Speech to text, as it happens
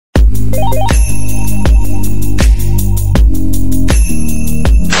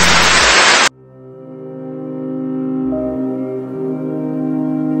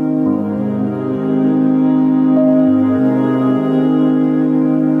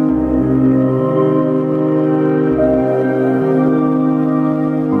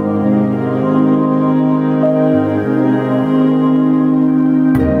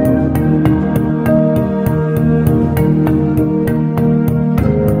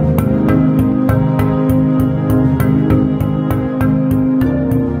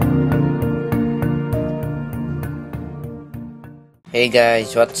Hey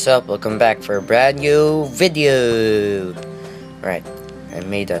guys, what's up? Welcome back for a brand new video. Right, I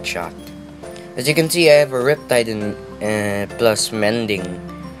made that shot. As you can see, I have a Riptide plus mending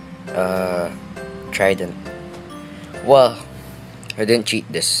trident. Well, I didn't cheat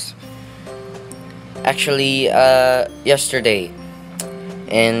this. Actually, yesterday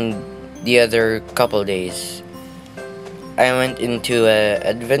and the other couple days, I went into an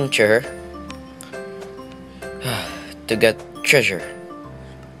adventure to get treasure.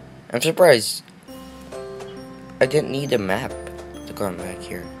 I'm surprised I didn't need a map to come back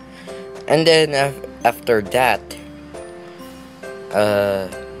here. And then after that,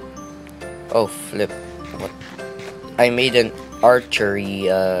 oh flip, what? I made an archery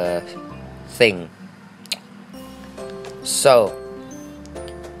thing. So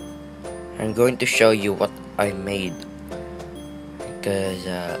I'm going to show you what I made, because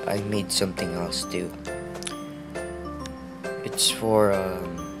I made something else too.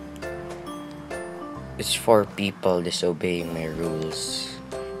 It's for people disobeying my rules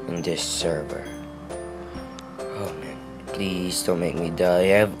in this server. Oh man, please don't make me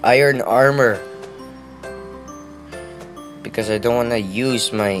die. I have iron armor because I don't want to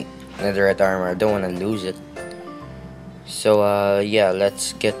use my netherite armor. I don't want to lose it. So yeah,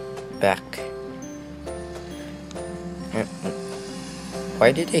 let's get back.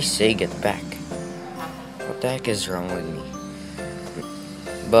 Why did I say get back? What the heck is wrong with me?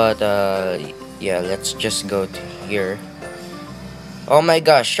 But yeah, let's just go to here. Oh my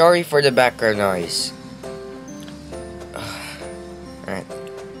gosh, sorry for the background noise. Alright.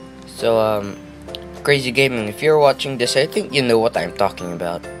 So Crazy Gaming, if you're watching this, I think you know what I'm talking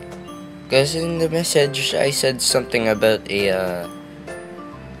about. Because in the message I said something about a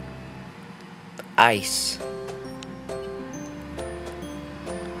ice.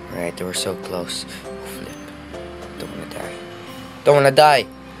 Right, we're so close. Oh, flip. Don't wanna die. Don't wanna die.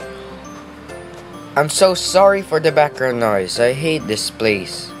 I'm so sorry for the background noise. I hate this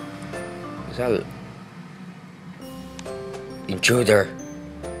place. Intruder.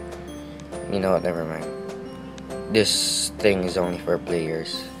 You know what, never mind. This thing is only for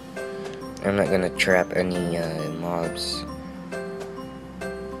players. I'm not gonna trap any mobs.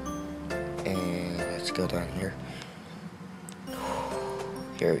 And let's go down here.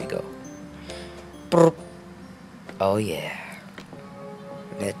 Here we go. Oh yeah.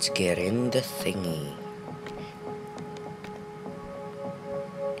 Let's get in the thingy.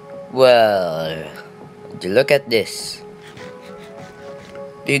 Well, look at this.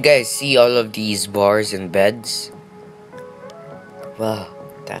 Do you guys see all of these bars and beds? Well,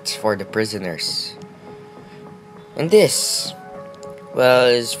 that's for the prisoners. And this, well,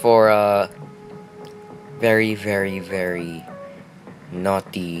 is for very, very, very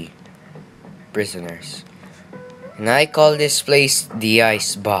naughty prisoners. And I call this place the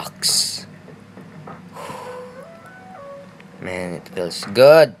ice box. Man, it feels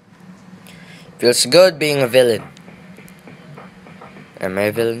good. Feels good being a villain. Am I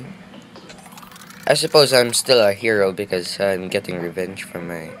a villain? I suppose I'm still a hero because I'm getting revenge from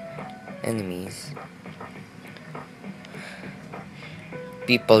my enemies.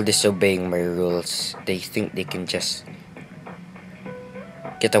 People disobeying my rules. They think they can just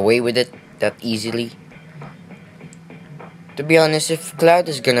get away with it that easily. To be honest, if Cloud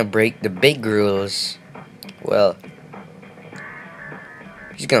is gonna break the big rules, well,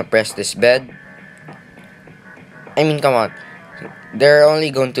 he's gonna press this bed. I mean, come on. They're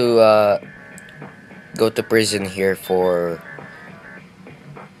only going to go to prison here for,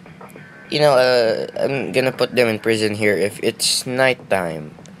 you know, I'm gonna put them in prison here if it's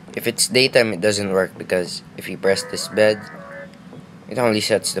nighttime. If it's daytime, it doesn't work, because if you press this bed, it only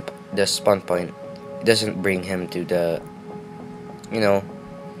sets the spawn point. It doesn't bring him to the, you know,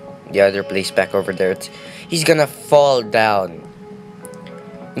 the other place back over there. He's gonna fall down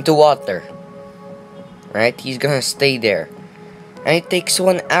into water. Right? He's gonna stay there. And it takes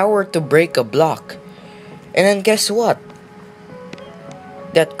 1 hour to break a block. And then guess what?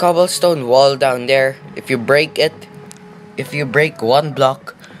 That cobblestone wall down there, if you break it, if you break one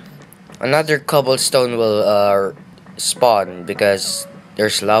block, another cobblestone will spawn, because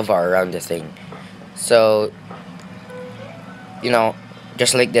there's lava around the thing. So, you know,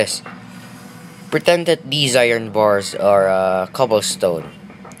 just like this. Pretend that these iron bars are cobblestone.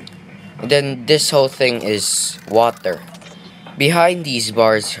 And then this whole thing is water. Behind these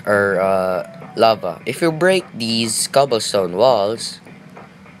bars are lava. If you break these cobblestone walls,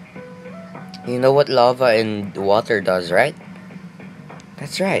 you know what lava and water does, right?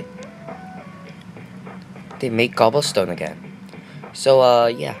 That's right. They make cobblestone again. So,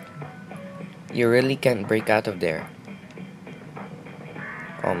 yeah. You really can't break out of there.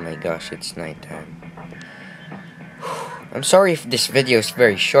 Oh my gosh, it's nighttime. I'm sorry if this video is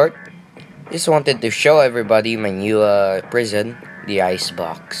very short. Just wanted to show everybody my new prison, the ice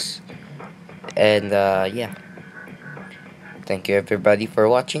box. And yeah. Thank you everybody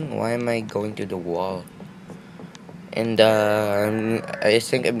for watching. Why am I going to the wall? And I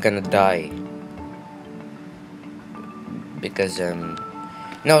think I'm gonna die. Because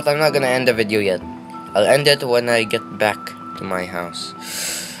no, I'm not gonna end the video yet. I'll end it when I get back to my house.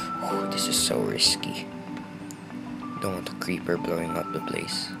 This is so risky. Don't want a creeper blowing up the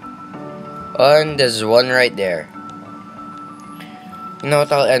place. And there's one right there. You know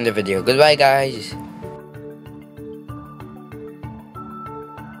what, I'll end the video. Goodbye guys.